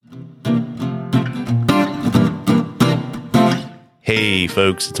Hey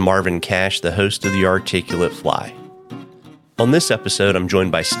folks, it's Marvin Cash, the host of The Articulate Fly. On this episode, I'm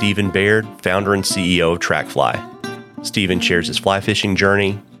joined by Stephen Baird, founder and CEO of TrackFly. Stephen shares his fly fishing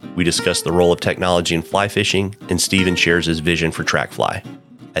journey, we discuss the role of technology in fly fishing, and Stephen shares his vision for TrackFly.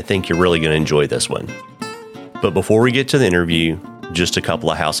 I think you're really going to enjoy this one. But before we get to the interview, just a couple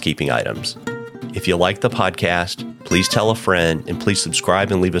of housekeeping items. If you like the podcast, please tell a friend and please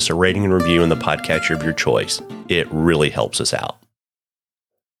subscribe and leave us a rating and review in the podcatcher of your choice. It really helps us out.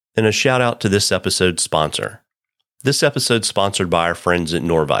 And a shout out to this episode's sponsor. This episode's sponsored by our friends at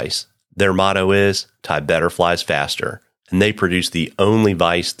Norvise. Their motto is, tie better flies faster, and they produce the only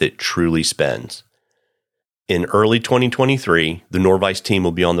vise that truly spins. In early 2023, the Norvise team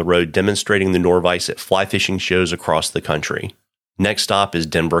will be on the road demonstrating the Norvise at fly fishing shows across the country. Next stop is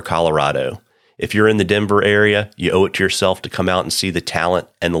Denver, Colorado. If you're in the Denver area, you owe it to yourself to come out and see the talent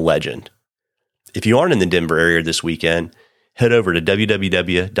and the legend. If you aren't in the Denver area this weekend, head over to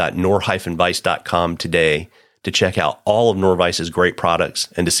www.nor-vice.com today to check out all of Norvice's great products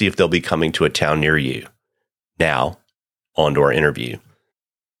and to see if they'll be coming to a town near you. Now, on to our interview.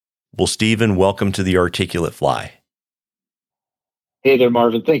 Well, Stephen, welcome to The Articulate Fly. Hey there,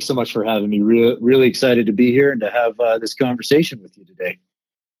 Marvin. Thanks so much for having me. Really excited to be here and to have this conversation with you today.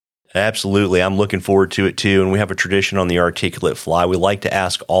 Absolutely. I'm looking forward to it too. And we have a tradition on The Articulate Fly. We like to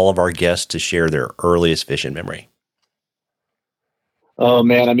ask all of our guests to share their earliest fishing memory. Oh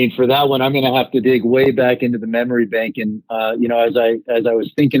man, I mean, for that one, I'm going to have to dig way back into the memory bank. And as I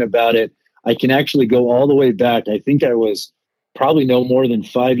was thinking about it, I can actually go all the way back. I think I was probably no more than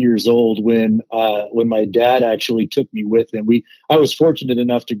 5 years old when my dad actually took me with him. I was fortunate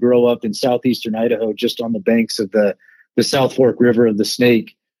enough to grow up in southeastern Idaho, just on the banks of the South Fork River of the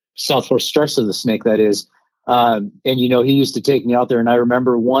Snake, South Fork Stress of the Snake, that is. He used to take me out there. And I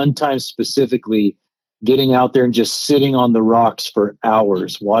remember one time specifically getting out there and just sitting on the rocks for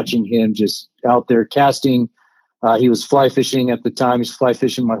hours, watching him just out there casting. He was fly fishing at the time. He's fly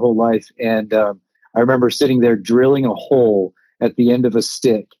fishing my whole life. And I remember sitting there drilling a hole at the end of a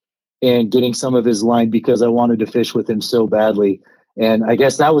stick and getting some of his line because I wanted to fish with him so badly. And I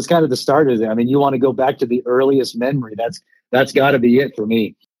guess that was kind of the start of it. I mean, you want to go back to the earliest memory. That's got to be it for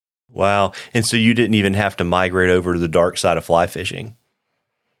me. Wow. And so you didn't even have to migrate over to the dark side of fly fishing.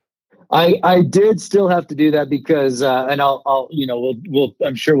 I did still have to do that because, and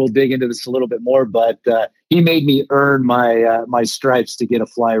I'm sure we'll dig into this a little bit more, but he made me earn my stripes to get a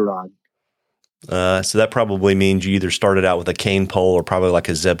fly rod. So that probably means you either started out with a cane pole or probably like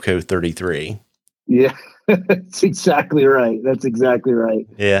a Zebco 33. Yeah, that's exactly right.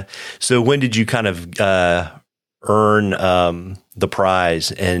 Yeah. So when did you kind of earn the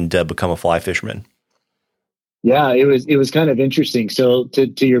prize and become a fly fisherman? Yeah, it was kind of interesting. So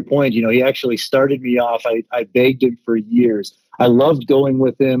to your point, he actually started me off. I begged him for years. I loved going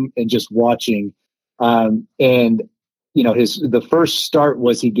with him and just watching. The first start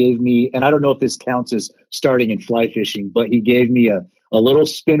was he gave me, and I don't know if this counts as starting in fly fishing, but he gave me a little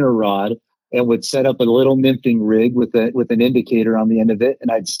spinner rod and would set up a little nymphing rig with an indicator on the end of it.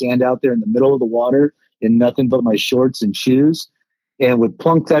 And I'd stand out there in the middle of the water in nothing but my shorts and shoes, and would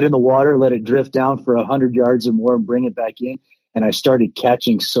plunk that in the water, let it drift down for 100 yards or more and bring it back in. And I started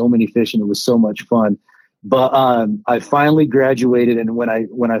catching so many fish and it was so much fun. But I finally graduated. And when I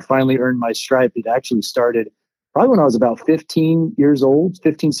finally earned my stripe, it actually started probably when I was about 16 years old.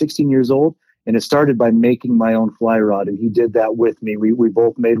 And it started by making my own fly rod. And he did that with me. We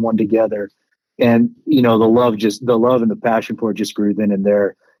both made one together. And, the love and the passion for it just grew then and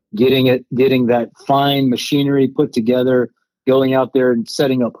there. Getting that fine machinery put together, going out there and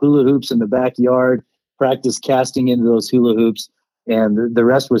setting up hula hoops in the backyard, practice casting into those hula hoops, and the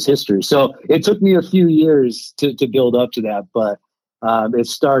rest was history. So it took me a few years to build up to that, but it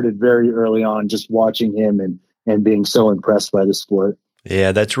started very early on, just watching him and being so impressed by the sport.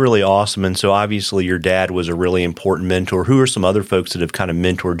 Yeah, that's really awesome. And so obviously your dad was a really important mentor. Who are some other folks that have kind of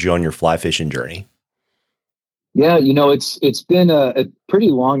mentored you on your fly fishing journey? Yeah, it's been a pretty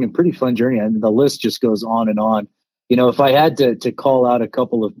long and pretty fun journey, and the list just goes on and on. If I had to call out a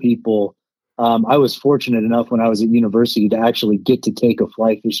couple of people, I was fortunate enough when I was at university to actually get to take a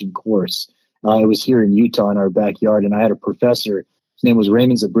fly fishing course. It was here in Utah in our backyard, and I had a professor. His name was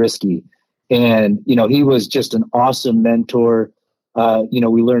Raymond Zabriskie, and he was just an awesome mentor.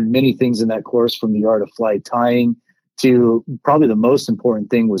 We learned many things in that course, from the art of fly tying to probably the most important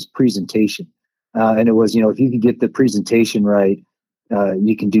thing was presentation. And it was, if you could get the presentation right,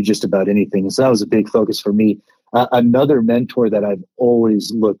 you can do just about anything. And so that was a big focus for me. Another mentor that I've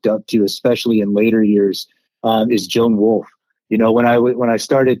always looked up to, especially in later years, is Joan Wolfe. When I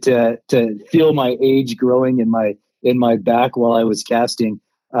started to feel my age growing and my in my back while I was casting.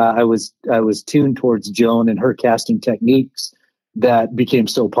 I was tuned towards Joan and her casting techniques that became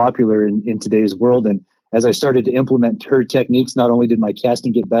so popular in today's world. And as I started to implement her techniques, not only did my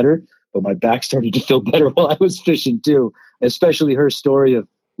casting get better, but my back started to feel better while I was fishing too. Especially her story of,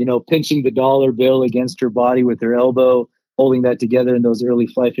 pinching the dollar bill against her body with her elbow, holding that together in those early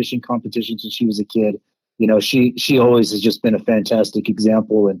fly fishing competitions when she was a kid. She always has just been a fantastic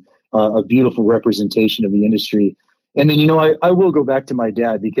example and a beautiful representation of the industry. And then, I will go back to my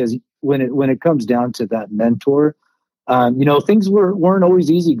dad, because when it comes down to that mentor, things weren't always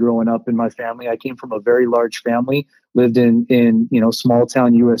easy growing up in my family. I came from a very large family, lived in small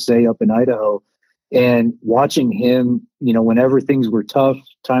town USA up in Idaho, and watching him, whenever things were tough,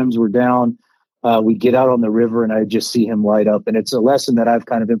 times were down, we'd get out on the river and I'd just see him light up. And it's a lesson that I've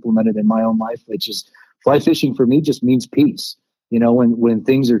kind of implemented in my own life, which is fly fishing for me just means peace. When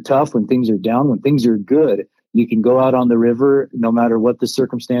things are tough, when things are down, when things are good, you can go out on the river, no matter what the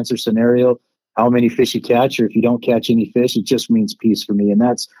circumstance or scenario, how many fish you catch, or if you don't catch any fish, it just means peace for me. And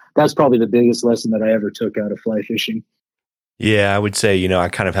that's probably the biggest lesson that I ever took out of fly fishing. Yeah, I would say, I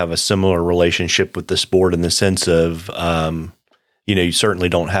kind of have a similar relationship with the sport in the sense of, you certainly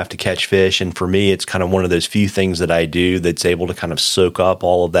don't have to catch fish. And for me, it's kind of one of those few things that I do that's able to kind of soak up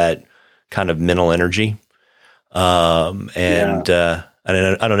all of that kind of mental energy. I don't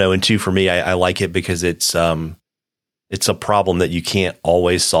know. And two, for me, I like it because it's a problem that you can't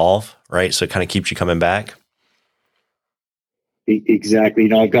always solve, right? So it kind of keeps you coming back.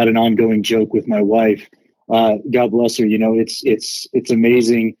 Exactly. I've got an ongoing joke with my wife. God bless her. It's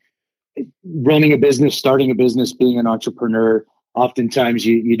amazing running a business, starting a business, being an entrepreneur. Oftentimes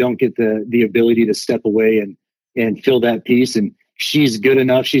you don't get the ability to step away and feel that peace. And she's good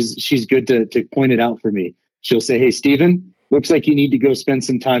enough. She's good to point it out for me. She'll say, "Hey, Stephen, looks like you need to go spend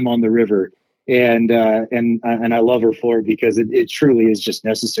some time on the river." And I love her for it, because it truly is just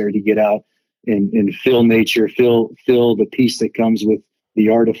necessary to get out and feel nature, feel the peace that comes with the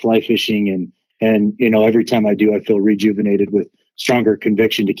art of fly fishing. And every time I do, I feel rejuvenated with stronger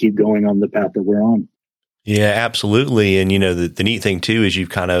conviction to keep going on the path that we're on. Yeah, absolutely. And, the neat thing too, is you've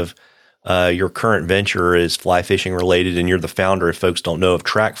kind of, your current venture is fly fishing related, and you're the founder, if folks don't know, of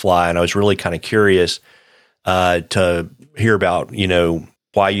TrackFly. And I was really kind of curious to hear about,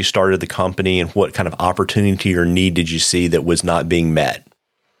 why you started the company and what kind of opportunity or need did you see that was not being met?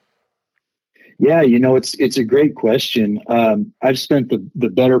 Yeah, it's a great question. I've spent the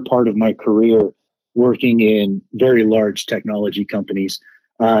better part of my career working in very large technology companies.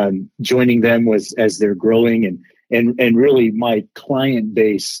 Joining them was as they're growing, and really my client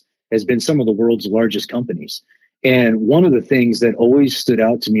base has been some of the world's largest companies. And one of the things that always stood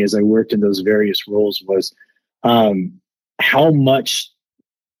out to me as I worked in those various roles was how much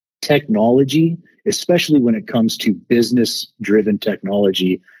technology, especially when it comes to business-driven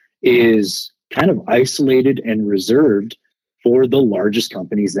technology, is kind of isolated and reserved for the largest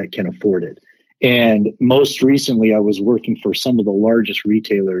companies that can afford it. And most recently, I was working for some of the largest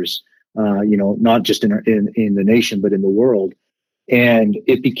retailers, not just in the nation, but in the world. And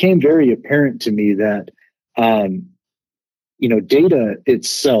it became very apparent to me that, data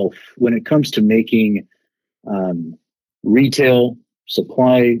itself, when it comes to making retail,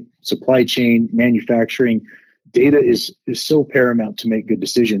 supply chain, manufacturing, data is so paramount to make good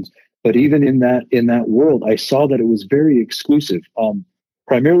decisions. But even in that world, I saw that it was very exclusive,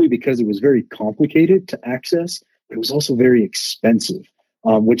 primarily because it was very complicated to access, but it was also very expensive,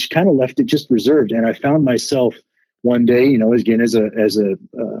 which kind of left it just reserved. And I found myself one day, again, as a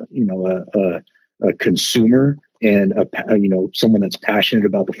consumer and someone that's passionate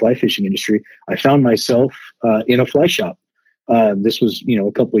about the fly fishing industry, I found myself in a fly shop. This was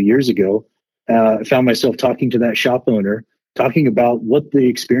a couple of years ago. I found myself talking to that shop owner, talking about what the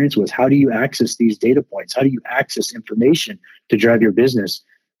experience was. How do you access these data points? How do you access information to drive your business?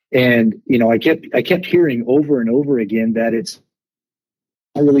 And, I kept hearing over and over again that it's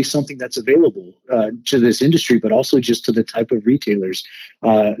not really something that's available to this industry, but also just to the type of retailers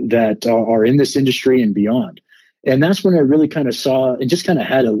that are in this industry and beyond. And that's when I really kind of saw and just kind of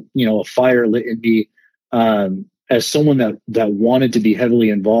had a fire lit in me as someone that wanted to be heavily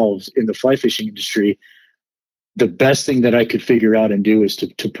involved in the fly fishing industry. The best thing that I could figure out and do is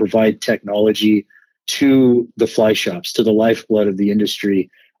to provide technology to the fly shops, to the lifeblood of the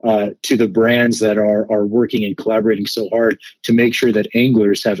industry, to the brands that are working and collaborating so hard to make sure that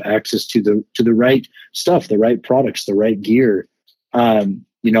anglers have access to the right stuff, the right products, the right gear. I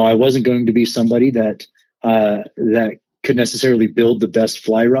wasn't going to be somebody that could necessarily build the best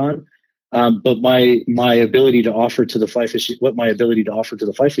fly rod, But my ability to offer to the fly fishing, what my ability to offer to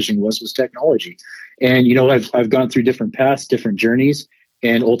the fly fishing was technology. And, I've gone through different paths, different journeys,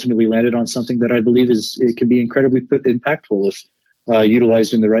 and ultimately landed on something that I believe it can be incredibly impactful if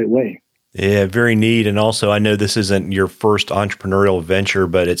utilized in the right way. Yeah, very neat. And also, I know this isn't your first entrepreneurial venture,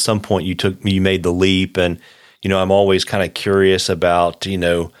 but at some point you made the leap. And, I'm always kind of curious about,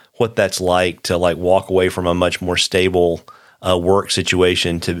 what that's like to walk away from a much more stable work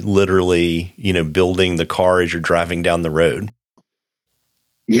situation to literally, building the car as you're driving down the road.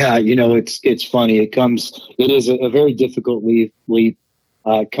 Yeah, it's funny. It is a very difficult leap.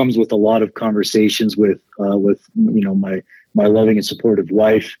 It comes with a lot of conversations with my loving and supportive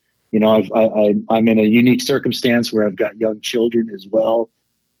wife. I'm in a unique circumstance where I've got young children as well.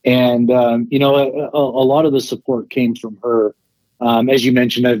 And, a lot of the support came from her. As you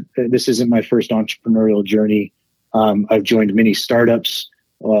mentioned, this isn't my first entrepreneurial journey. I've joined many startups,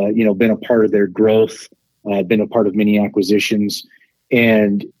 been a part of their growth, been a part of many acquisitions.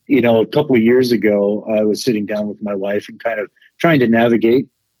 And, a couple of years ago, I was sitting down with my wife and kind of trying to navigate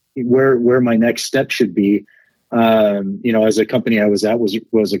where my next step should be. As a company I was at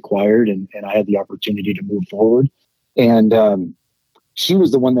was acquired and I had the opportunity to move forward. And she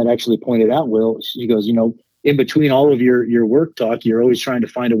was the one that actually pointed out, Will, she goes, in between all of your work talk, you're always trying to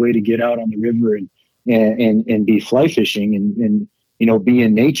find a way to get out on the river and be fly fishing and be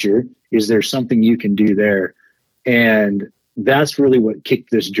in nature. Is there something you can do there? And that's really what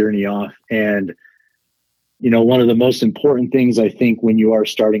kicked this journey off. And, one of the most important things I think when you are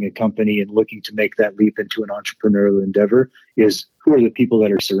starting a company and looking to make that leap into an entrepreneurial endeavor is who are the people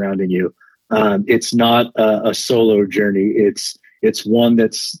that are surrounding you. It's not a solo journey. It's one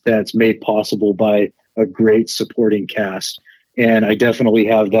that's made possible by a great supporting cast. And I definitely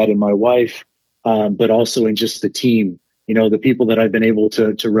have that in my wife, but also in just the team, the people that I've been able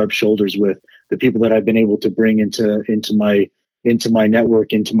to rub shoulders with, the people that I've been able to bring into my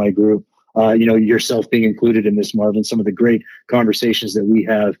network, into my group, yourself being included in this, Marvin, some of the great conversations that we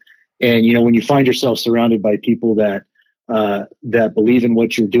have. And, when you find yourself surrounded by people that believe in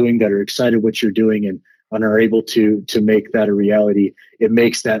what you're doing, that are excited what you're doing and are able to make that a reality, it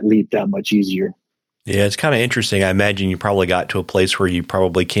makes that leap that much easier. Yeah, it's kind of interesting. I imagine you probably got to a place where you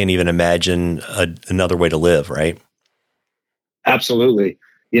probably can't even imagine another way to live, right? Absolutely.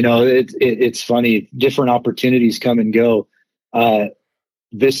 It's funny. Different opportunities come and go.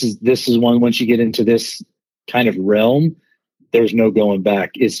 This is one, once you get into this kind of realm, there's no going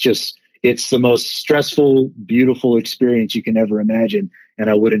back. It's the most stressful, beautiful experience you can ever imagine. And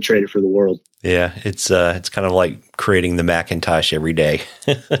I wouldn't trade it for the world. Yeah. It's kind of like creating the Macintosh every day.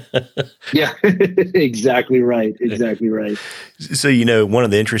 Yeah, exactly right. Exactly right. So, one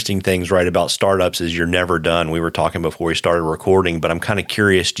of the interesting things, right, about startups is you're never done. We were talking before we started recording, but I'm kind of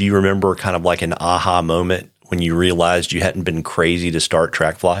curious, do you remember kind of like an aha moment when you realized you hadn't been crazy to start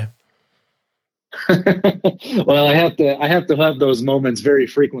TrackFly? Well, I have to have those moments very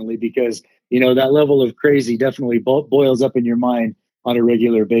frequently because, that level of crazy definitely boils up in your mind on a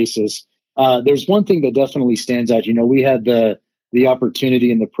regular basis. There's one thing that definitely stands out. We had the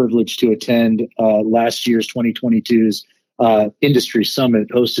opportunity and the privilege to attend last year's 2022's industry summit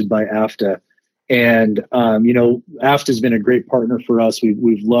hosted by AFTA. And, AFTA has been a great partner for us.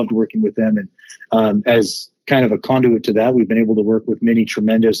 We've loved working with them. And as kind of a conduit to that, we've been able to work with many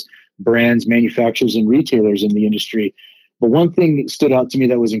tremendous brands, manufacturers, and retailers in the industry. But one thing that stood out to me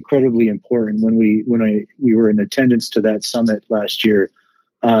that was incredibly important when we were in attendance to that summit last year,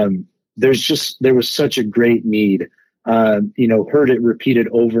 there was such a great need. Heard it repeated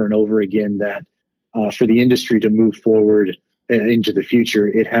over and over again that for the industry to move forward into the future,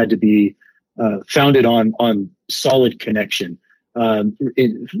 it had to be founded on solid connection,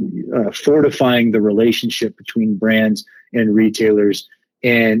 fortifying the relationship between brands and retailers,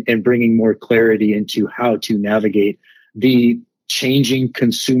 and bringing more clarity into how to navigate the changing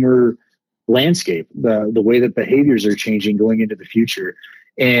consumer landscape, the way that behaviors are changing going into the future.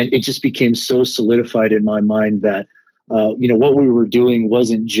 And it just became so solidified in my mind that, what we were doing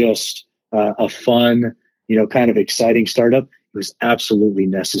wasn't just a fun, kind of exciting startup. It was absolutely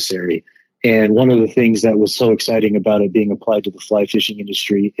necessary. And one of the things that was so exciting about it being applied to the fly fishing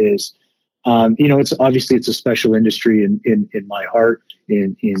industry is, it's a special industry in my heart,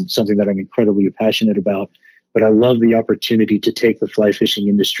 in something that I'm incredibly passionate about. But I love the opportunity to take the fly fishing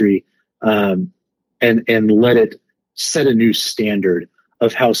industry and let it set a new standard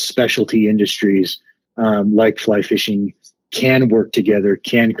of how specialty industries like fly fishing can work together,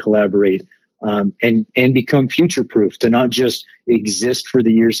 can collaborate, and become future-proof, to not just exist for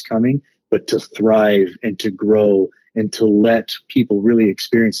the years coming, but to thrive and to grow and to let people really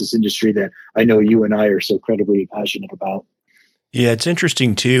experience this industry that I know you and I are so incredibly passionate about. Yeah, it's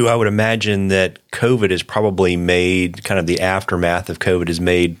interesting too. I would imagine that COVID has probably made kind of the aftermath of COVID has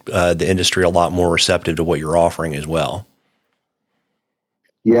made the industry a lot more receptive to what you're offering as well.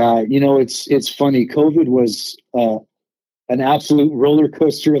 Yeah, it's funny. COVID was an absolute roller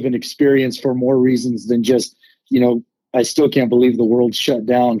coaster of an experience for more reasons than just, I still can't believe the world shut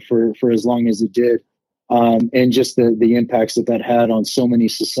down for as long as it did. And just the impacts that had on so many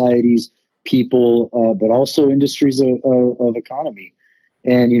societies, people, but also industries of economy.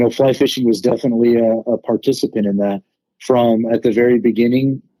 And, fly fishing was definitely a participant in that. From at the very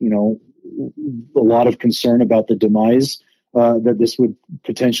beginning, a lot of concern about the demise that this would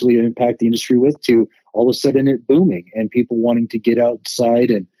potentially impact the industry with, to all of a sudden it booming and people wanting to get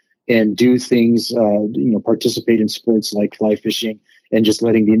outside and do things, participate in sports like fly fishing and just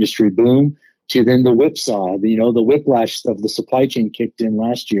letting the industry boom, to then the whipsaw, the whiplash of the supply chain kicked in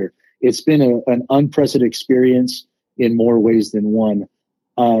last year. It's been an unprecedented experience in more ways than one.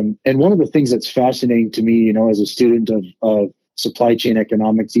 And one of the things that's fascinating to me, as a student of supply chain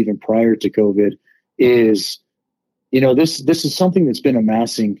economics, even prior to COVID, is, this is something that's been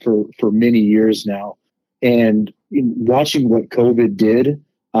amassing for many years now. And watching what COVID did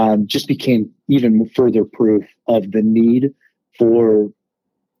just became even further proof of the need for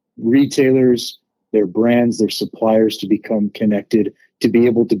retailers, their brands, their suppliers to become connected, to be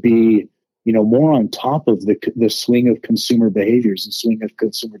able to be, more on top of the swing of consumer behaviors and swing of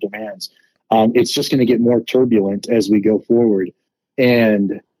consumer demands. It's just going to get more turbulent as we go forward.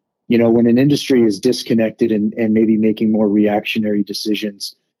 And, when an industry is disconnected and maybe making more reactionary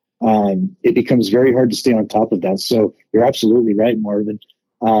decisions, it becomes very hard to stay on top of that. So you're absolutely right, Marvin.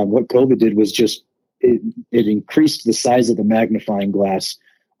 What COVID did was just, it increased the size of the magnifying glass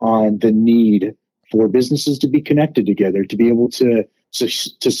on the need for businesses to be connected together, to be able to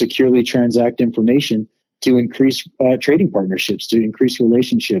securely transact information, to increase trading partnerships, to increase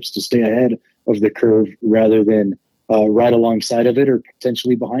relationships, to stay ahead of the curve rather than right alongside of it or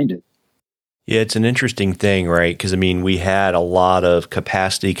potentially behind it. Yeah, it's an interesting thing, right? Because, we had a lot of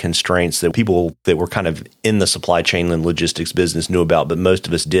capacity constraints that people that were kind of in the supply chain and logistics business knew about, but most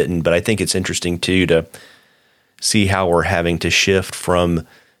of us didn't. But I think it's interesting, too, to see how we're having to shift from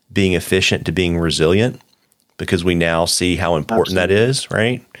being efficient to being resilient, because we now see how important that is,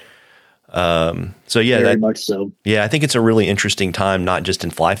 right? So yeah, very much so. Yeah, I think it's a really interesting time, not just in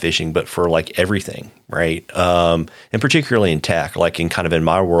fly fishing, but for like everything, right? And particularly in tech, like in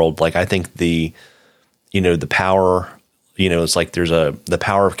my world, like I think the power, it's like there's the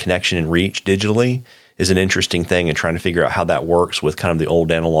power of connection and reach digitally is an interesting thing, and trying to figure out how that works with kind of the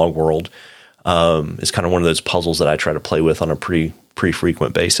old analog world is kind of one of those puzzles that I try to play with on a pretty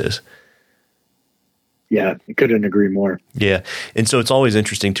frequent basis. Yeah, I couldn't agree more. Yeah. And so it's always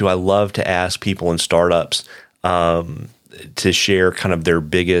interesting too. I love to ask people in startups to share kind of their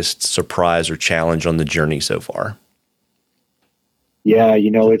biggest surprise or challenge on the journey so far. Yeah,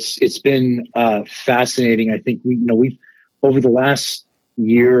 it's been fascinating. I think we've over the last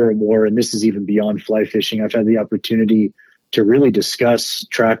year or more, and this is even beyond fly fishing, I've had the opportunity to really discuss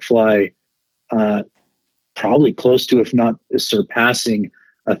TrackFly, probably close to, if not surpassing,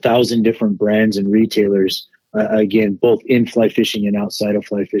 1,000 different brands and retailers, again, both in fly fishing and outside of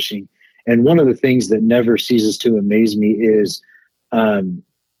fly fishing. And one of the things that never ceases to amaze me is kind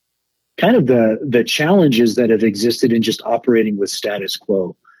of the challenges that have existed in just operating with status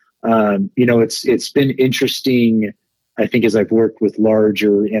quo. It's been interesting, I think, as I've worked with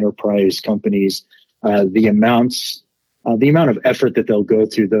larger enterprise companies, the amount of effort that they'll go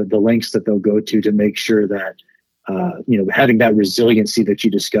through, the lengths that they'll go to make sure that having that resiliency that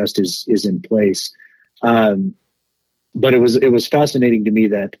you discussed is in place. But it was fascinating to me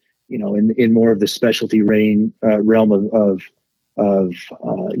that, in more of the specialty realm of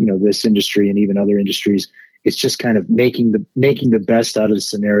this industry and even other industries, it's just kind of making the best out of the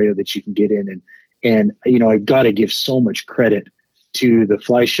scenario that you can get in. And I've got to give so much credit to the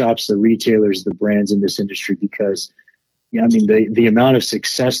fly shops, the retailers, the brands in this industry, because the amount of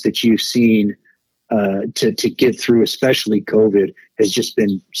success that you've seen to get through, especially COVID, has just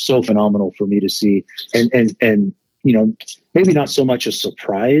been so phenomenal for me to see. And maybe not so much a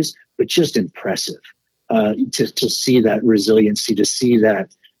surprise, but just impressive to see that resiliency, to see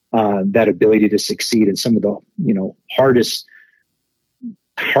that ability to succeed in some of the hardest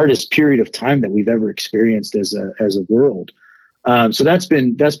period of time that we've ever experienced as a world. So that's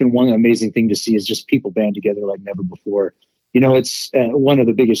been one amazing thing to see, is just people band together like never before. It's one of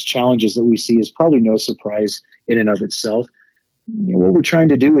the biggest challenges that we see is probably no surprise in and of itself. what we're trying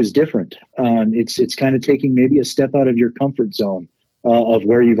to do is different. It's kind of taking maybe a step out of your comfort zone of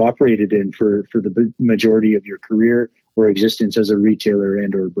where you've operated in for the majority of your career or existence as a retailer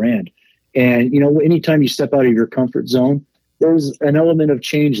and or brand. And, anytime you step out of your comfort zone, there's an element of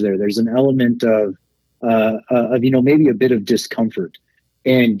change there. There's an element of maybe a bit of discomfort.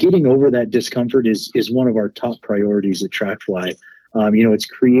 And getting over that discomfort is one of our top priorities at TrackFly. It's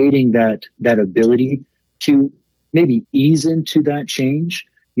creating that ability to maybe ease into that change,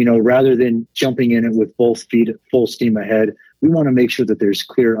 rather than jumping in it with both feet full steam ahead. We want to make sure that there's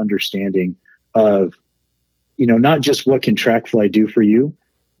clear understanding of, not just what can TrackFly do for you,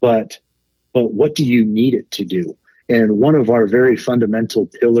 but what do you need it to do? And one of our very fundamental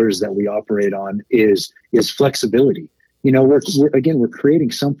pillars that we operate on is flexibility. We're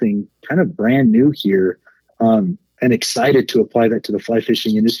creating something kind of brand new here, and excited to apply that to the fly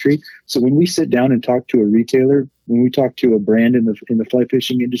fishing industry. So when we sit down and talk to a retailer, when we talk to a brand in the fly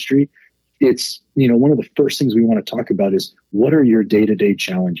fishing industry, it's, one of the first things we want to talk about is what are your day-to-day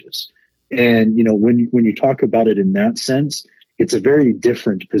challenges? And, when you talk about it in that sense, it's a very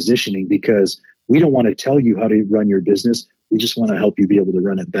different positioning because we don't want to tell you how to run your business. We just want to help you be able to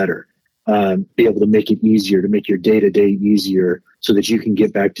run it better, be able to make it easier, to make your day-to-day easier so that you can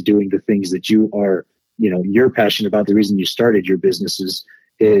get back to doing the things that you are, you're passionate about. The reason you started your business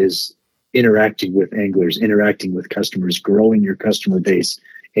is interacting with anglers, interacting with customers, growing your customer base,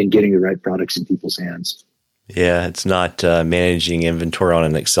 and getting the right products in people's hands. Yeah, it's not managing inventory on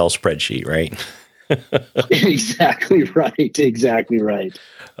an Excel spreadsheet, right? Exactly right.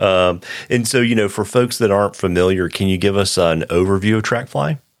 And so, for folks that aren't familiar, can you give us an overview of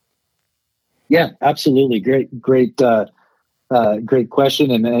TrackFly? Yeah, absolutely. Great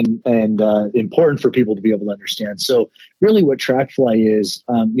question, and important for people to be able to understand. So, really, what TrackFly is,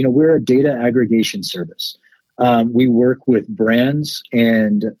 we're a data aggregation service. We work with brands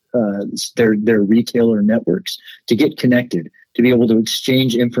and their retailer networks to get connected, to be able to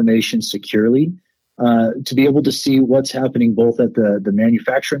exchange information securely, to be able to see what's happening both at the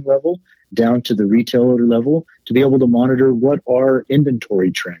manufacturing level down to the retailer level, to be able to monitor what are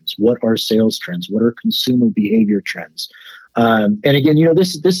inventory trends, what are sales trends, what are consumer behavior trends. And again,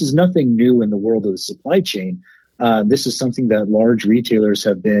 this is nothing new in the world of the supply chain. This is something that large retailers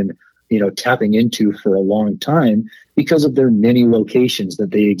have been tapping into for a long time because of their many locations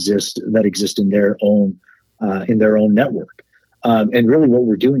that exist in their own network. And really what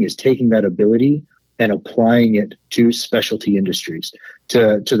we're doing is taking that ability and applying it to specialty industries,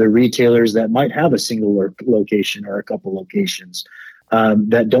 to the retailers that might have a single location or a couple locations,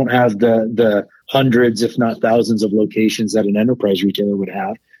 that don't have the hundreds, if not thousands of locations that an enterprise retailer would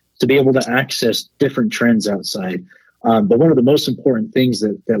have, to be able to access different trends outside. But one of the most important things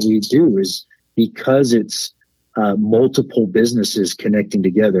that we do is, because it's multiple businesses connecting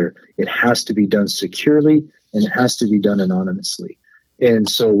together, it has to be done securely and it has to be done anonymously. And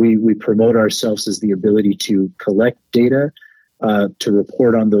so we promote ourselves as the ability to collect data, to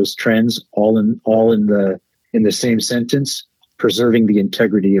report on those trends, all in the same sentence, preserving the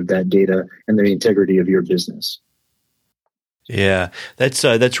integrity of that data and the integrity of your business. Yeah,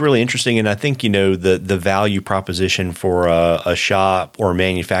 that's really interesting, and I think the value proposition for a shop or a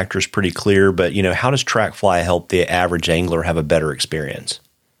manufacturer is pretty clear. But how does TrackFly help the average angler have a better experience?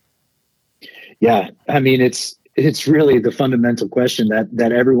 Yeah, I mean it's really the fundamental question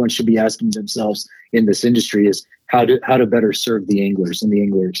that everyone should be asking themselves in this industry is how to better serve the anglers and the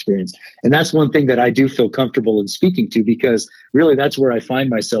angler experience. And that's one thing that I do feel comfortable in speaking to, because really that's where I find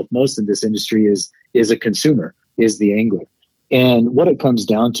myself most in this industry is a consumer, is the angler. And what it comes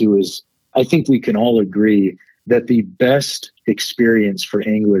down to is, I think we can all agree that the best experience for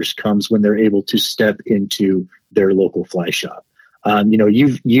anglers comes when they're able to step into their local fly shop.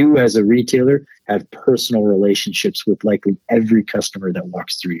 You as a retailer have personal relationships with likely every customer that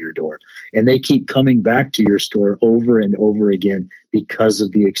walks through your door, and they keep coming back to your store over and over again because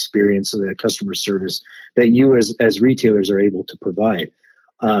of the experience of the customer service that you as retailers are able to provide.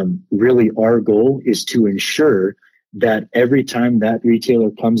 Really, our goal is to ensure that every time that retailer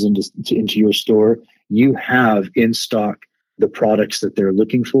comes into your store, you have in stock the products that they're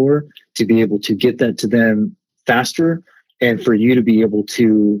looking for, to be able to get that to them faster, and for you to be able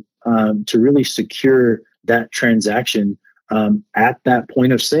to really secure that transaction at that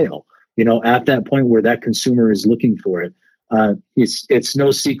point of sale. At that point where that consumer is looking for it. It's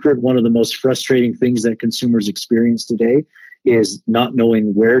no secret, one of the most frustrating things that consumers experience today is not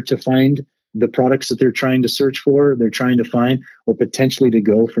knowing where to find the products that they're trying to search for, they're trying to find, or potentially to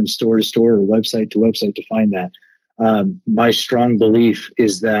go from store to store or website to website to find that. My strong belief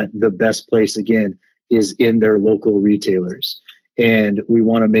is that the best place, again, is in their local retailers. And we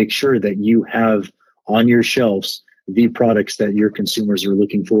want to make sure that you have on your shelves the products that your consumers are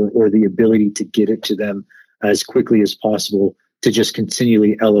looking for, or the ability to get it to them as quickly as possible, to just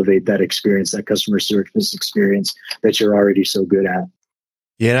continually elevate that experience, that customer service experience that you're already so good at.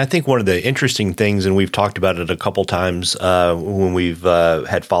 Yeah, and I think one of the interesting things, and we've talked about it a couple times when we've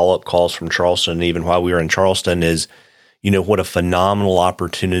had follow-up calls from Charleston, even while we were in Charleston, is, what a phenomenal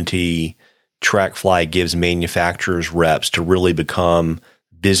opportunity TrackFly gives manufacturers reps to really become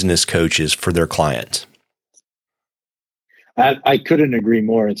business coaches for their clients. I couldn't agree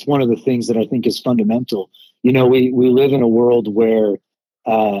more. It's one of the things that I think is fundamental. We live in a world where,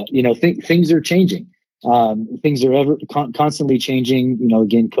 things are changing. Things are constantly changing.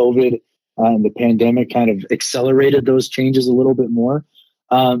 Again, COVID and the pandemic kind of accelerated those changes a little bit more.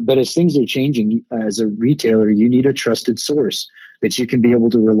 But as things are changing, as a retailer, you need a trusted source that you can be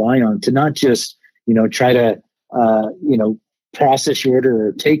able to rely on, to not just, try to, process your order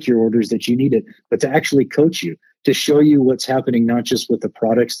or take your orders that you needed, but to actually coach you, to show you what's happening, not just with the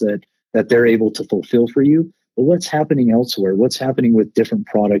products that they're able to fulfill for you, but what's happening elsewhere, what's happening with different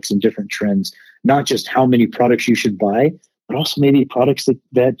products and different trends, not just how many products you should buy, but also maybe products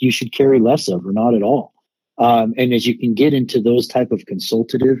that you should carry less of or not at all. And as you can get into those type of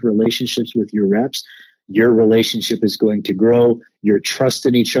consultative relationships with your reps, your relationship is going to grow. Your trust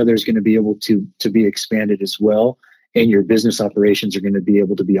in each other is going to be able to be expanded as well. And your business operations are going to be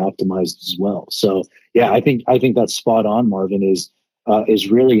able to be optimized as well. So, yeah, I think that's spot on, Marvin, is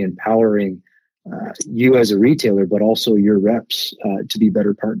really empowering you as a retailer, but also your reps to be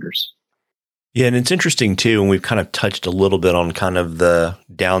better partners. Yeah, and it's interesting too, and we've kind of touched a little bit on kind of the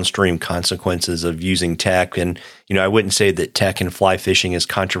downstream consequences of using tech. And, I wouldn't say that tech and fly fishing is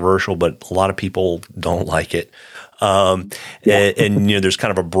controversial, but a lot of people don't like it. And there's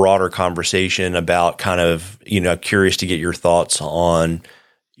kind of a broader conversation about kind of, curious to get your thoughts on,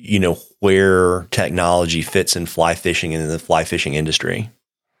 where technology fits in fly fishing and in the fly fishing industry.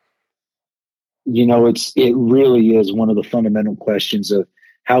 It really is one of the fundamental questions of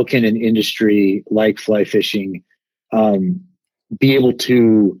how can an industry like fly fishing be able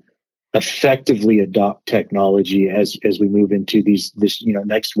to effectively adopt technology as we move into this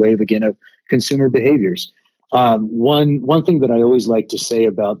next wave again of consumer behaviors. One thing that I always like to say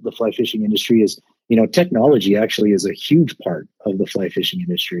about the fly fishing industry is, technology actually is a huge part of the fly fishing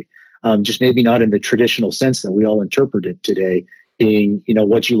industry. Just maybe not in the traditional sense that we all interpret it today, being,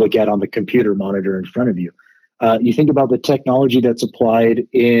 what you look at on the computer monitor in front of you. You think about the technology that's applied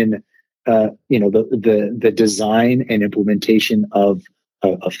in, the design and implementation of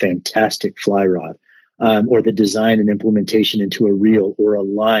a fantastic fly rod, or the design and implementation into a reel or a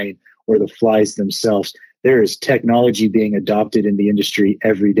line, or the flies themselves. There is technology being adopted in the industry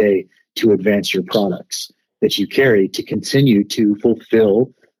every day to advance your products that you carry, to continue to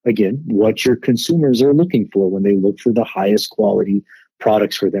fulfill, again, what your consumers are looking for when they look for the highest quality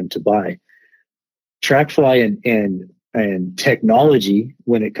products for them to buy. TrackFly and technology,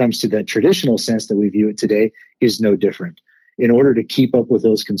 when it comes to that traditional sense that we view it today, is no different. In order to keep up with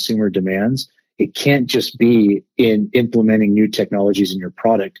those consumer demands, it can't just be in implementing new technologies in your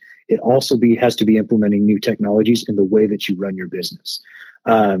product. It also has to be implementing new technologies in the way that you run your business.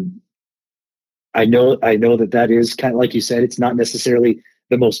 I know that is kind of, like you said, it's not necessarily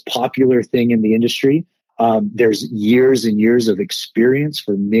the most popular thing in the industry. There's years and years of experience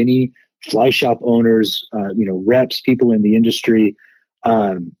for many fly shop owners, reps, people in the industry.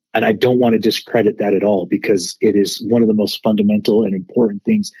 And I don't want to discredit that at all, because it is one of the most fundamental and important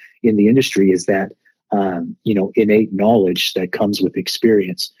things in the industry, is that, innate knowledge that comes with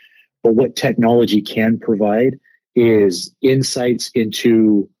experience. But what technology can provide is insights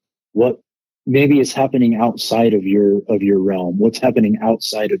into what maybe is happening outside of your realm, what's happening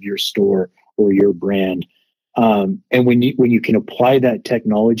outside of your store or your brand. And when you can apply that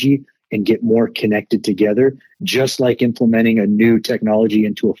technology and get more connected together, just like implementing a new technology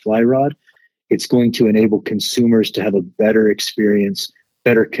into a fly rod, it's going to enable consumers to have a better experience,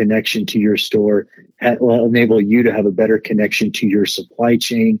 better connection to your store, will enable you to have a better connection to your supply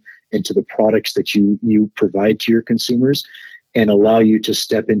chain and to the products that you provide to your consumers, and allow you to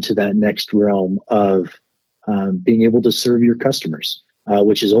step into that next realm of being able to serve your customers,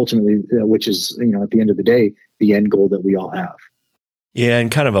 which is ultimately, at the end of the day, the end goal that we all have. Yeah,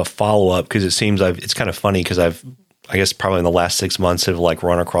 and kind of a follow-up, because it seems it's kind of funny, because I guess probably in the last 6 months have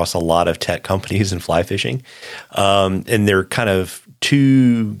run across a lot of tech companies in fly fishing. And there are kind of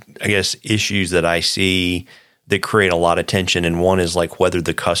two, issues that I see that create a lot of tension. And one is whether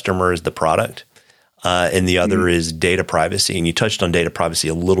the customer is the product, and the other is data privacy. And you touched on data privacy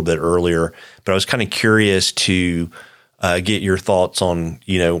a little bit earlier, but I was kind of curious to get your thoughts on,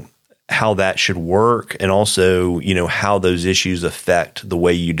 how that should work, and also, how those issues affect the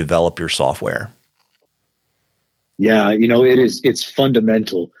way you develop your software. Yeah, it's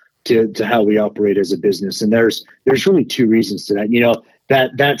fundamental to how we operate as a business. And there's really two reasons to that.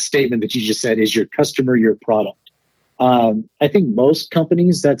 That statement that you just said, is your customer your product? I think most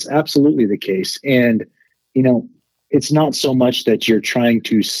companies, that's absolutely the case. And, it's not so much that you're trying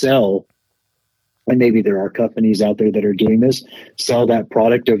to sell, and maybe there are companies out there that are doing this, sell that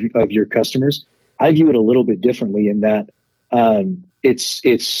product of your customers. I view it a little bit differently in that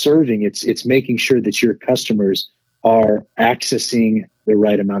it's making sure that your customers are accessing the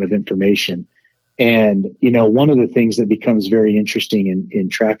right amount of information. And, one of the things that becomes very interesting in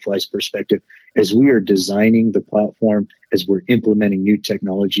TrackFly's perspective, as we are designing the platform, as we're implementing new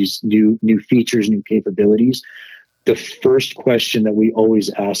technologies, new features, new capabilities, the first question that we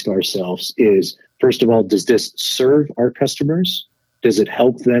always ask ourselves is, first of all, does this serve our customers? Does it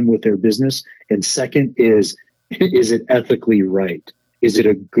help them with their business? And second is it ethically right? Is it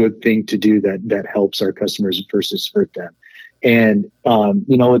a good thing to do that helps our customers versus hurt them? And,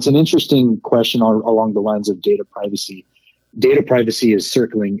 it's an interesting question along the lines of data privacy. Data privacy is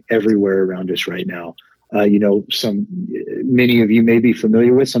circling everywhere around us right now. Many of you may be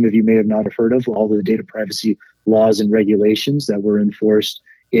familiar with, some of you may have not have heard of all the data privacy laws and regulations that were enforced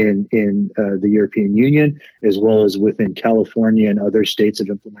in the European Union, as well as within California, and other states have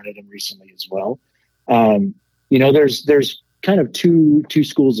implemented them recently as well. There's kind of two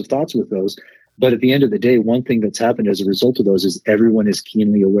schools of thoughts with those. But at the end of the day, one thing that's happened as a result of those is everyone is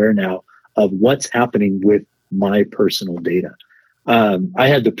keenly aware now of what's happening with my personal data. I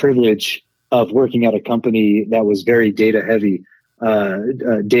had the privilege of working at a company that was very data heavy,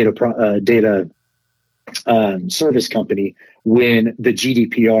 data service company, when the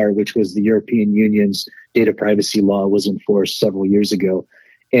GDPR, which was the European Union's data privacy law, was enforced several years ago.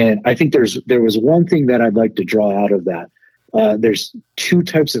 And I think there was one thing that I'd like to draw out of that. There's two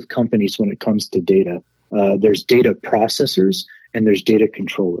types of companies when it comes to data. There's data processors and there's data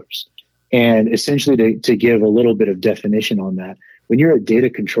controllers. And essentially, to give a little bit of definition on that, when you're a data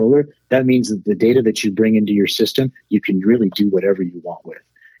controller, that means that the data that you bring into your system, you can really do whatever you want with.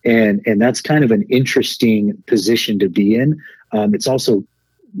 And that's kind of an interesting position to be in. It's also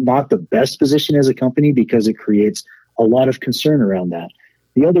not the best position as a company because it creates a lot of concern around that.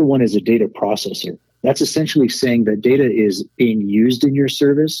 The other one is a data processor. That's essentially saying that data is being used in your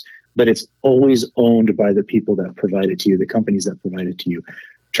service, but it's always owned by the people that provide it to you, the companies that provide it to you.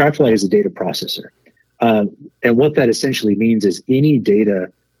 TrackFly is a data processor. And what that essentially means is any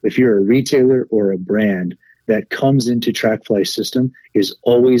data, if you're a retailer or a brand that comes into TrackFly's system, is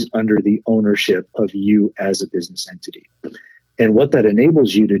always under the ownership of you as a business entity. And what that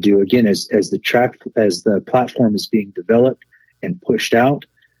enables you to do, again, as the platform is being developed and pushed out,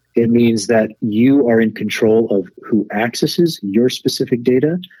 it means that you are in control of who accesses your specific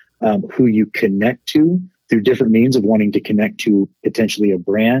data, who you connect to through different means of wanting to connect to potentially a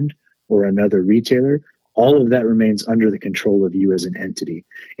brand or another retailer. All of that remains under the control of you as an entity.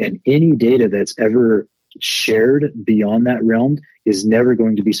 And any data that's ever shared beyond that realm is never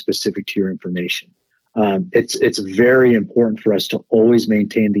going to be specific to your information. It's very important for us to always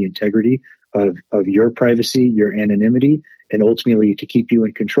maintain the integrity of your privacy, your anonymity, and ultimately to keep you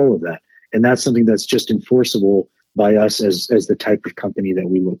in control of that. And that's something that's just enforceable by us as the type of company that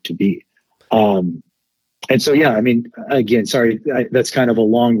we look to be. And so, yeah, I mean, again, sorry, that's kind of a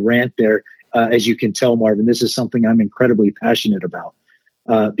long rant there. As you can tell, Marvin, this is something I'm incredibly passionate about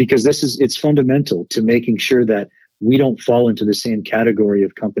because it's fundamental to making sure that we don't fall into the same category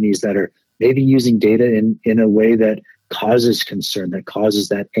of companies that are maybe using data in a way that causes concern, that causes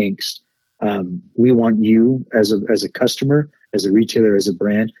that angst. We want you as a customer, as a retailer, as a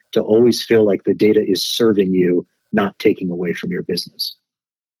brand, to always feel like the data is serving you, not taking away from your business.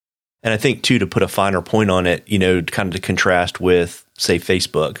 And I think, too, to put a finer point on it, kind of to contrast with, say,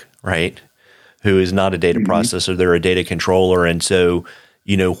 Facebook, right, who is not a data processor, they're a data controller. And so,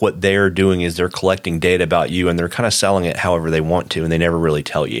 what they're doing is they're collecting data about you and they're kind of selling it however they want to, and they never really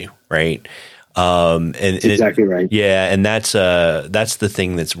tell you, right? That's exactly right. Yeah, and that's the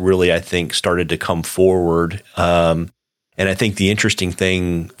thing that's really, I think, started to come forward. And I think the interesting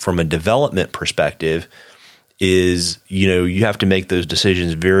thing from a development perspective is, you have to make those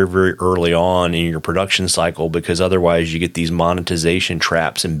decisions very, very early on in your production cycle, because otherwise you get these monetization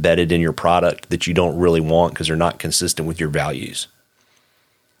traps embedded in your product that you don't really want because they're not consistent with your values.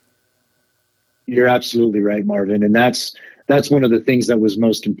 You're absolutely right, Marvin. And that's one of the things that was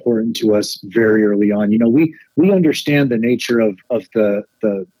most important to us very early on. We understand the nature of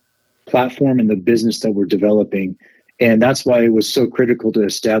the platform and the business that we're developing. And that's why it was so critical to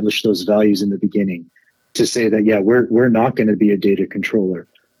establish those values in the beginning, to say that, yeah, we're not going to be a data controller.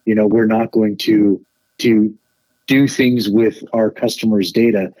 We're not going to do things with our customers'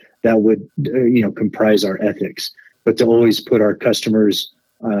 data that would, comprise our ethics, but to always put our customers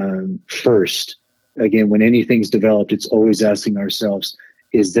first. Again, when anything's developed, it's always asking ourselves,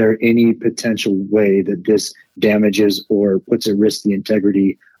 is there any potential way that this damages or puts at risk the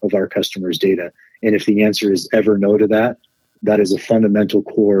integrity of our customers' data? And if the answer is ever no to that, that is a fundamental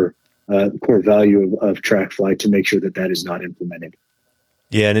core value of TrackFly, to make sure that that is not implemented.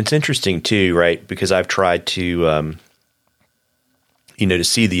 Yeah, and it's interesting too, right? Because I've tried to, to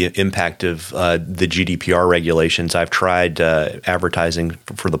see the impact of the GDPR regulations. I've tried advertising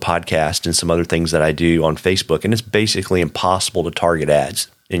for the podcast and some other things that I do on Facebook, and it's basically impossible to target ads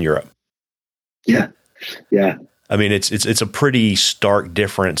in Europe. Yeah. I mean, it's a pretty stark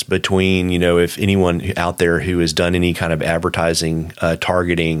difference between, if anyone out there who has done any kind of advertising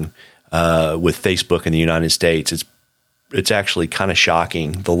targeting with Facebook in the United States, it's actually kind of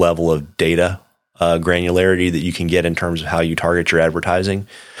shocking the level of data granularity that you can get in terms of how you target your advertising.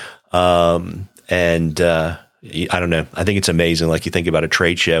 I don't know. I think it's amazing. Like, you think about a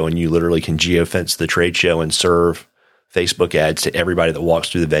trade show and you literally can geofence the trade show and serve Facebook ads to everybody that walks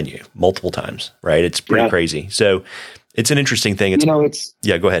through the venue multiple times, right? It's pretty crazy. So it's an interesting thing.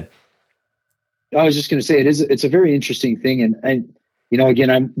 Yeah, go ahead. I was just going to say, it's a very interesting thing. And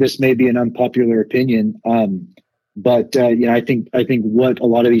again, this may be an unpopular opinion. But I think what a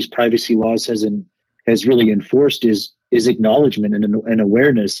lot of these privacy laws has really enforced is acknowledgement and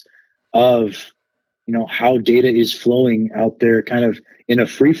awareness of, how data is flowing out there kind of in a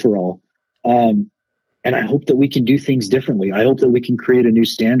free for all. And I hope that we can do things differently. I hope that we can create a new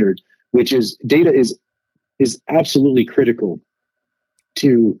standard, which is data is absolutely critical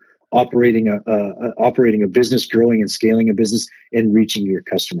to operating a business, growing and scaling a business, and reaching your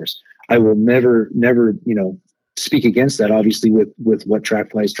customers. I will never, speak against that, obviously, with what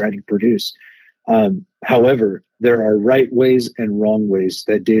TrackFly is trying to produce. However, there are right ways and wrong ways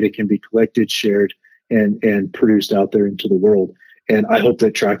that data can be collected, shared, and produced out there into the world. And I hope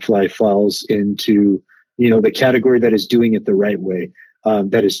that TrackFly falls into, the category that is doing it the right way,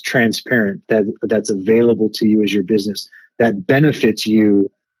 that is transparent, that's available to you as your business, that benefits you,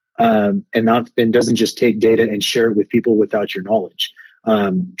 and doesn't just take data and share it with people without your knowledge.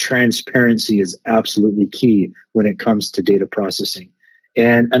 Transparency is absolutely key when it comes to data processing.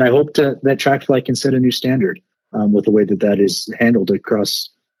 And I hope that TrackFly can set a new standard with the way that is handled across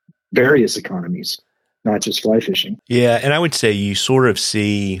various economies, not just fly fishing. Yeah, and I would say you sort of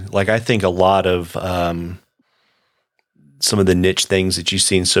see, like, I think a lot of some of the niche things that you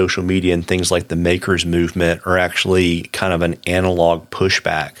see in social media and things like the makers movement are actually kind of an analog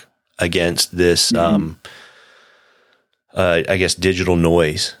pushback against this, I guess, digital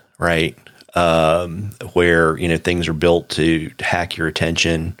noise, right? Where, things are built to hack your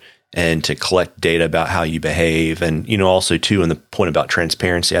attention and to collect data about how you behave. And, also too, on the point about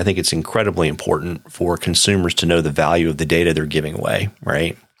transparency, I think it's incredibly important for consumers to know the value of the data they're giving away,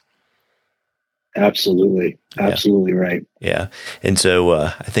 right? Absolutely. Absolutely right. Yeah. And so I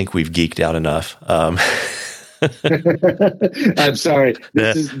think we've geeked out enough. I'm sorry.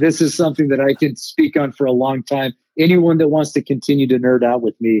 This is something that I can speak on for a long time. Anyone that wants to continue to nerd out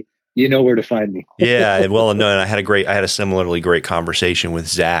with me, you know where to find me. Yeah. Well, no, and I had a similarly great conversation with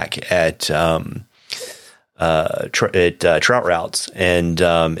Zach at Trout Routes, and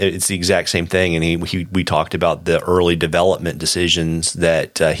it's the exact same thing. And we talked about the early development decisions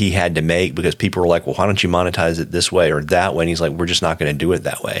that he had to make, because people were like, well, why don't you monetize it this way or that way? And he's like, we're just not going to do it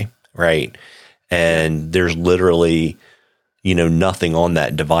that way. Right. And there's literally, nothing on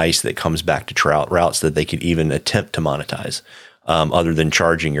that device that comes back to Trout Routes that they could even attempt to monetize, other than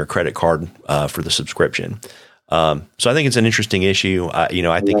charging your credit card for the subscription. So I think it's an interesting issue. I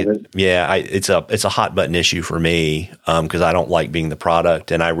think it's a hot button issue for me, because I don't like being the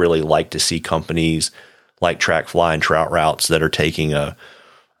product, and I really like to see companies like TrackFly and Trout Routes that are taking at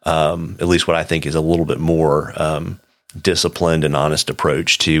least what I think is a little bit more disciplined and honest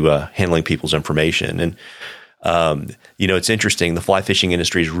approach to handling people's information. And it's interesting. The fly fishing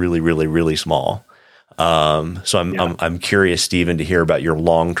industry is really, really, really small. So I'm curious, Stephen, to hear about your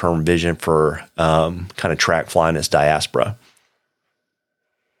long-term vision for kind of TrackFly and its diaspora.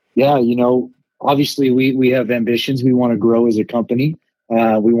 Yeah, obviously we have ambitions. We want to grow as a company.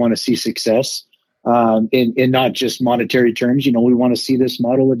 We want to see success in not just monetary terms. We want to see this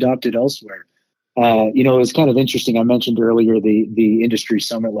model adopted elsewhere. It's kind of interesting. I mentioned earlier the industry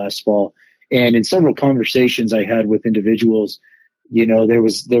summit last fall, and in several conversations I had with individuals, there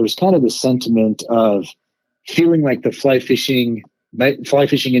was kind of the sentiment of, feeling like the fly fishing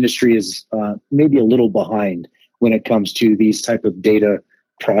industry is maybe a little behind when it comes to these type of data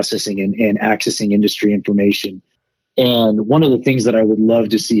processing and accessing industry information. And one of the things that I would love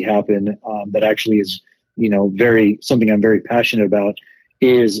to see happen, that actually is, something I'm very passionate about,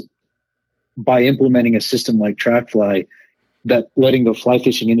 is by implementing a system like TrackFly, that letting the fly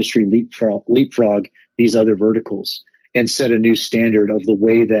fishing industry leapfrog these other verticals and set a new standard of the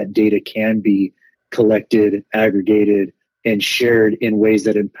way that data can be collected, aggregated, and shared in ways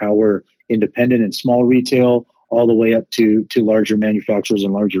that empower independent and small retail all the way up to larger manufacturers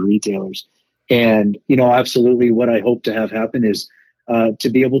and larger retailers. And, absolutely what I hope to have happen is to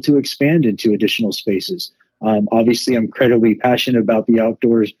be able to expand into additional spaces. Obviously, I'm incredibly passionate about the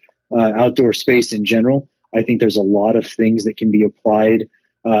outdoor space in general. I think there's a lot of things that can be applied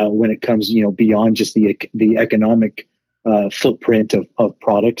when it comes, beyond just the economic footprint of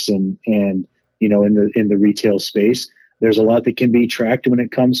products and in the retail space. There's a lot that can be tracked when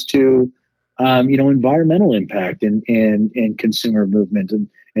it comes to environmental impact and consumer movement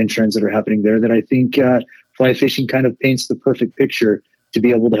and trends that are happening there, that I think fly fishing kind of paints the perfect picture to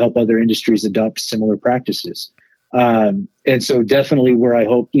be able to help other industries adopt similar practices. And so definitely where I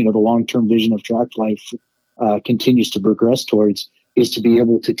hope, the long-term vision of TrackFly continues to progress towards is to be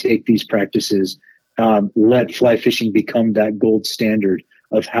able to take these practices, let fly fishing become that gold standard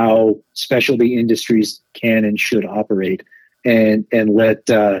of how specialty industries can and should operate, and let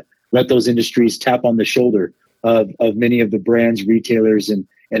those industries tap on the shoulder of many of the brands, retailers, and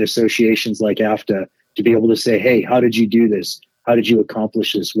associations like AFTA to be able to say, hey, how did you do this? How did you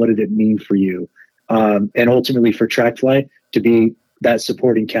accomplish this? What did it mean for you? And ultimately for TrackFly to be that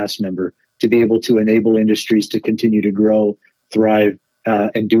supporting cast member, to be able to enable industries to continue to grow, thrive,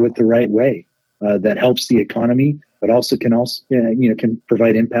 and do it the right way. That helps the economy, but also can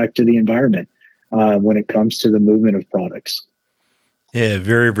provide impact to the environment when it comes to the movement of products. Yeah,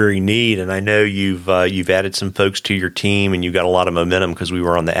 very, very neat. And I know you've added some folks to your team, and you've got a lot of momentum because we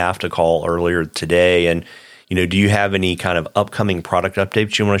were on the AFTA call earlier today. And do you have any kind of upcoming product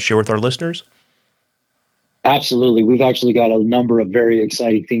updates you want to share with our listeners? Absolutely. We've actually got a number of very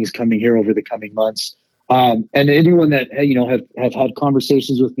exciting things coming here over the coming months. And anyone that have had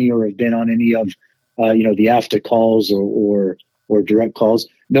conversations with me or have been on any of the AFTA calls or direct calls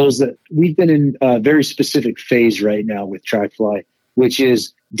knows that we've been in a very specific phase right now with TrackFly, which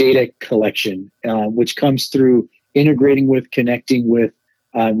is data collection, which comes through integrating with, connecting with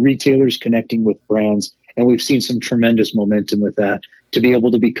retailers, connecting with brands. And we've seen some tremendous momentum with that to be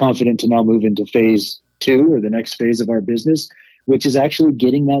able to be confident to now move into phase 2 or the next phase of our business, which is actually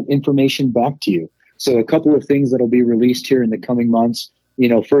getting that information back to you. So a couple of things that'll be released here in the coming months.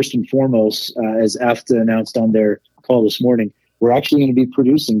 First and foremost, as AFTA announced on their call this morning, we're actually going to be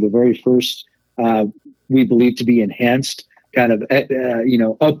producing the very first, we believe to be enhanced, kind of,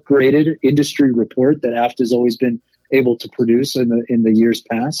 upgraded industry report that AFTA has always been able to produce in the years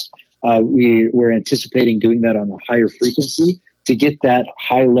past. We're anticipating doing that on a higher frequency to get that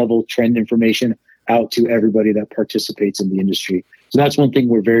high level trend information out to everybody that participates in the industry. So that's one thing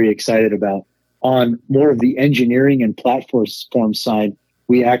we're very excited about. On more of the engineering and platform side,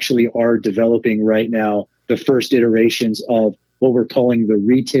 we actually are developing right now the first iterations of what we're calling the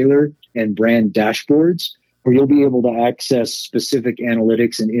retailer and brand dashboards, where you'll be able to access specific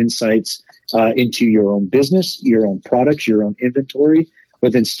analytics and insights into your own business, your own products, your own inventory,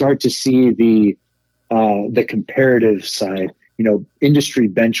 but then start to see the comparative side, industry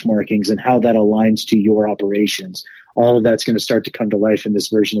benchmarkings and how that aligns to your operations. All of that's going to start to come to life in this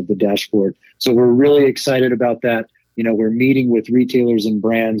version of the dashboard. So we're really excited about that. We're meeting with retailers and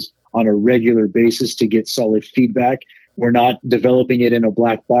brands on a regular basis to get solid feedback. We're not developing it in a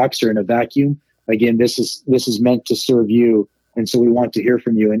black box or in a vacuum. Again, this is meant to serve you. And so we want to hear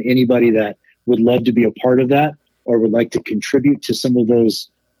from you, and anybody that would love to be a part of that or would like to contribute to some of those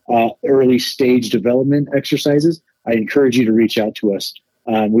early stage development exercises, I encourage you to reach out to us.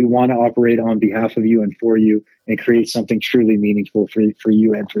 We want to operate on behalf of you and for you and create something truly meaningful for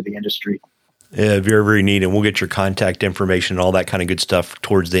you and for the industry. Yeah, very, very neat. And we'll get your contact information and all that kind of good stuff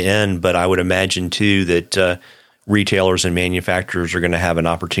towards the end. But I would imagine, too, that retailers and manufacturers are going to have an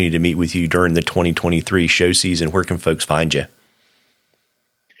opportunity to meet with you during the 2023 show season. Where can folks find you?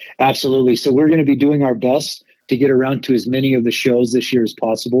 Absolutely. So we're going to be doing our best to get around to as many of the shows this year as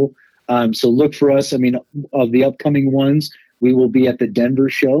possible. So look for us. Of the upcoming ones, we will be at the Denver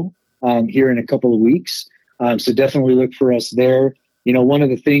show here in a couple of weeks. So definitely look for us there. One of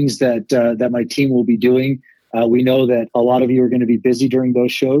the things that my team will be doing, we know that a lot of you are going to be busy during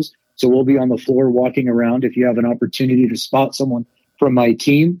those shows. So we'll be on the floor walking around. If you have an opportunity to spot someone from my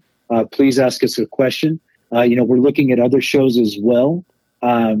team, please ask us a question. We're looking at other shows as well.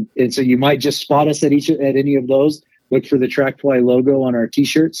 And so you might just spot us at any of those. Look for the TrackFly logo on our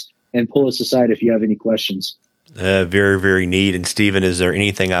t-shirts and pull us aside if you have any questions. Very, very neat. And Stephen, is there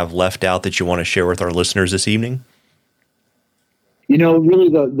anything I've left out that you want to share with our listeners this evening? Really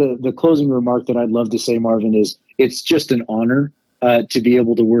the closing remark that I'd love to say, Marvin, is it's just an honor to be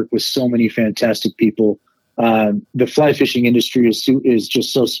able to work with so many fantastic people. The fly fishing industry is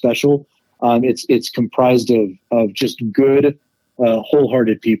just so special. It's comprised of just good,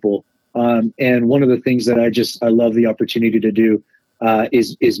 wholehearted people. And one of the things that I love the opportunity to do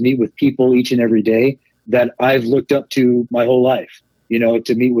is meet with people each and every day that I've looked up to my whole life.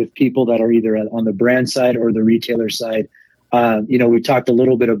 To meet with people that are either on the brand side or the retailer side. We talked a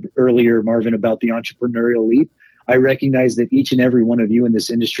little bit earlier, Marvin, about the entrepreneurial leap. I recognize that each and every one of you in this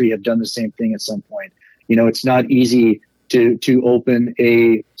industry have done the same thing at some point. It's not easy to open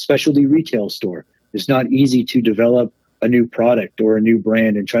a specialty retail store. It's not easy to develop a new product or a new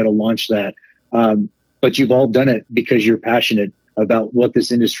brand and try to launch that. But you've all done it because you're passionate about what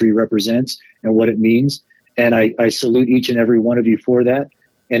this industry represents and what it means. And I salute each and every one of you for that.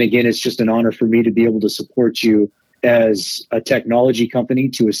 And again, it's just an honor for me to be able to support you as a technology company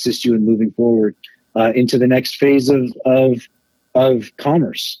to assist you in moving forward into the next phase of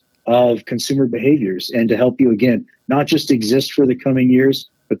commerce, of consumer behaviors, and to help you, again, not just exist for the coming years,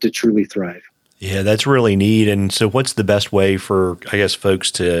 but to truly thrive. Yeah, that's really neat. And so what's the best way for,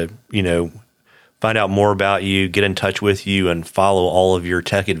 folks to, find out more about you, get in touch with you, and follow all of your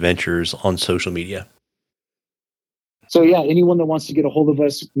tech adventures on social media? So yeah, anyone that wants to get a hold of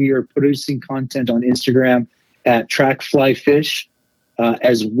us, we are producing content on Instagram at TrackFly Fish,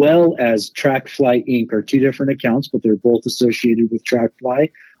 as well as TrackFly Inc. are two different accounts, but they're both associated with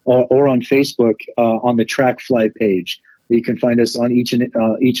TrackFly, or on Facebook on the TrackFly page. You can find us on each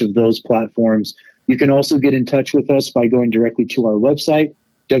of those platforms. You can also get in touch with us by going directly to our website,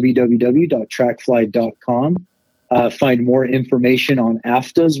 www.trackfly.com. Find more information on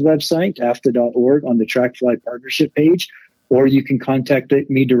AFTA's website, afta.org, on the TrackFly partnership page, or you can contact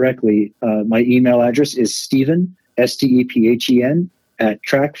me directly. My email address is Stephen, Stephen,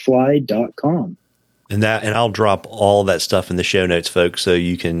 @trackfly.com. And I'll drop all that stuff in the show notes, folks, so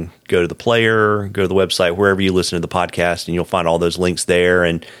you can go to the player, go to the website, wherever you listen to the podcast, and you'll find all those links there.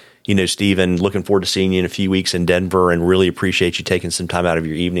 And, Stephen, looking forward to seeing you in a few weeks in Denver, and really appreciate you taking some time out of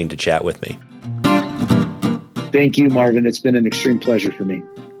your evening to chat with me. Thank you, Marvin. It's been an extreme pleasure for me.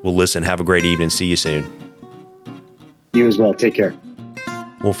 Well, listen, have a great evening. See you soon. You as well. Take care.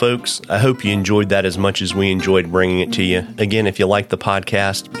 Well, folks, I hope you enjoyed that as much as we enjoyed bringing it to you. Again, if you like the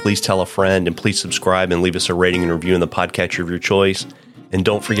podcast, please tell a friend, and please subscribe and leave us a rating and review in the podcatcher of your choice. And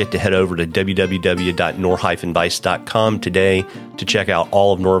don't forget to head over to www.nor-vice.com today to check out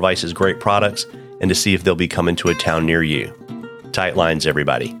all of Nor-Vice's great products and to see if they'll be coming to a town near you. Tight lines,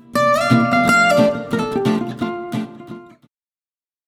 everybody.